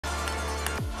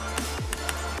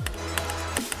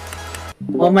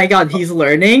Oh my god, he's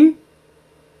learning?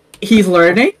 He's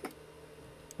learning?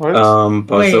 What?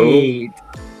 Puzzle. Wait.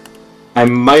 I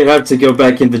might have to go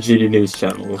back in the GD News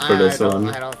channel for this one.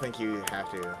 I don't think you have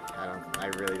to. I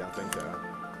really don't think so.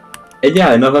 And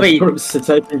yeah, enough of Wait. course to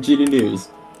type in GD News.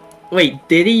 Wait,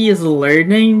 Diddy is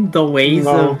learning the ways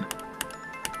No. of...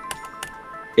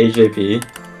 AJP.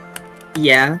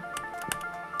 Yeah.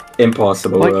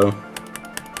 Impossible, Like- bro.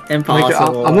 Like,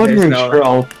 Impossible. I'm not There's even no- sure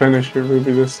I'll finish your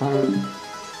movie this time.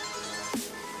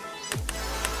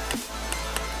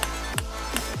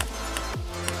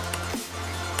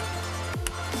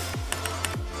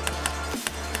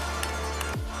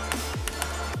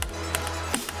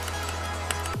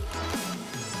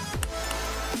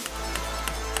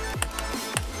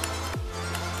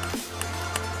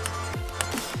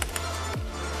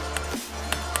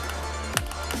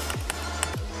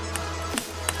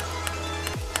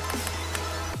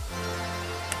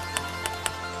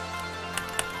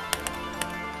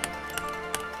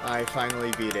 I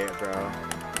finally beat it, bro.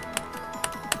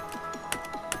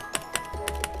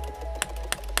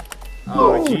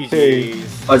 Oh, Okay.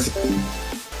 GG's.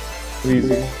 Let's,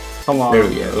 Easy. Come on. there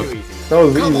we go. Too easy. That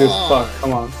was Come easy as on. fuck.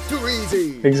 Come on. Too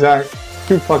easy. Exact.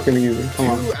 Too fucking easy. Come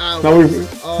on. 2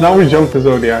 hours. Now we jump to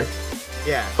Zodiac.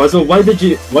 Yeah. Puzzle, why did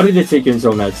it take you so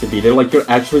long to beat it? Like, you're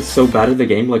actually so bad at the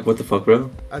game? Like, what the fuck,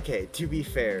 bro? Okay, to be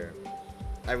fair,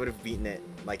 I would have beaten it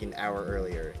like an hour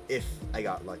earlier if I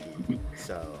got lucky.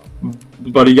 So,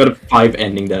 But you got 5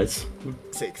 ending deaths.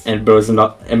 6. And bro's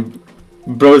not meeting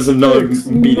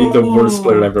the worst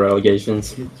player ever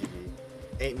allegations. GG.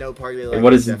 Ain't no party like And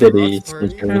what is a Diddy's Sephiroth's party.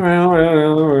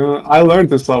 mission? I learned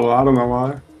this level. I don't know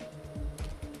why.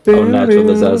 Oh, natural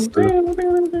disaster.